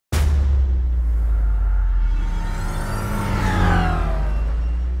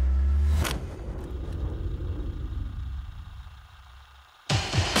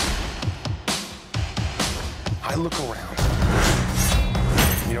look around.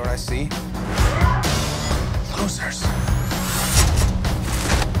 You know what I see? Losers.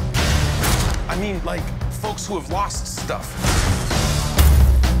 I mean, like, folks who have lost stuff.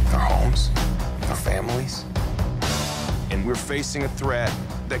 Their homes, their families. And we're facing a threat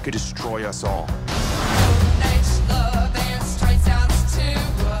that could destroy us all.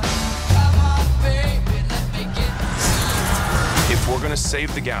 If we're gonna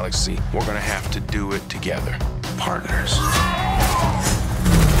save the galaxy, we're gonna have to do it together. Partners.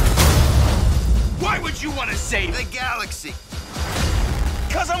 Why would you want to save the galaxy?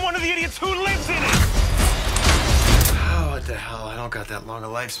 Because I'm one of the idiots who lives in it! Oh, what the hell? I don't got that long a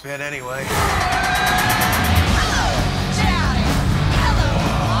lifespan anyway. Hello, Daddy. Hello,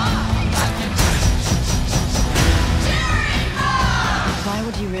 Mom. Why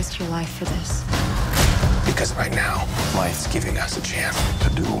would you risk your life for this? Because right now, life's giving us a chance. To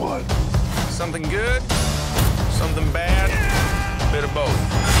do what? Something good, something bad, a bit of both.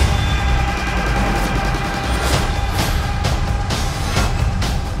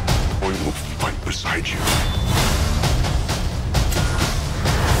 We will fight beside you.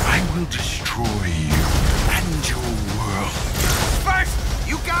 I will destroy you and your world. First,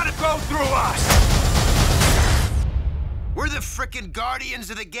 you gotta go through us. We're the frickin' guardians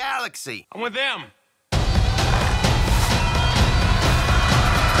of the galaxy. I'm with them.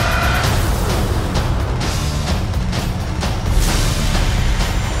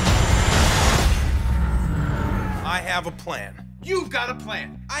 I have a plan. You've got a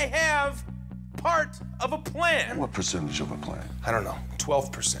plan. I have part of a plan. What percentage of a plan? I don't know,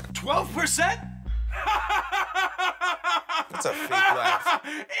 12%. 12%? That's a fake laugh.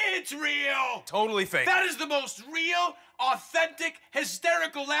 It's real. Totally fake. That is the most real, authentic,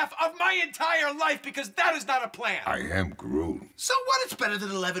 hysterical laugh of my entire life because that is not a plan. I am Groot. So what? It's better than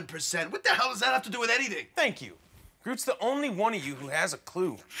 11%. What the hell does that have to do with anything? Thank you. Groot's the only one of you who has a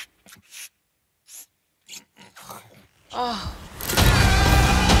clue. Oh.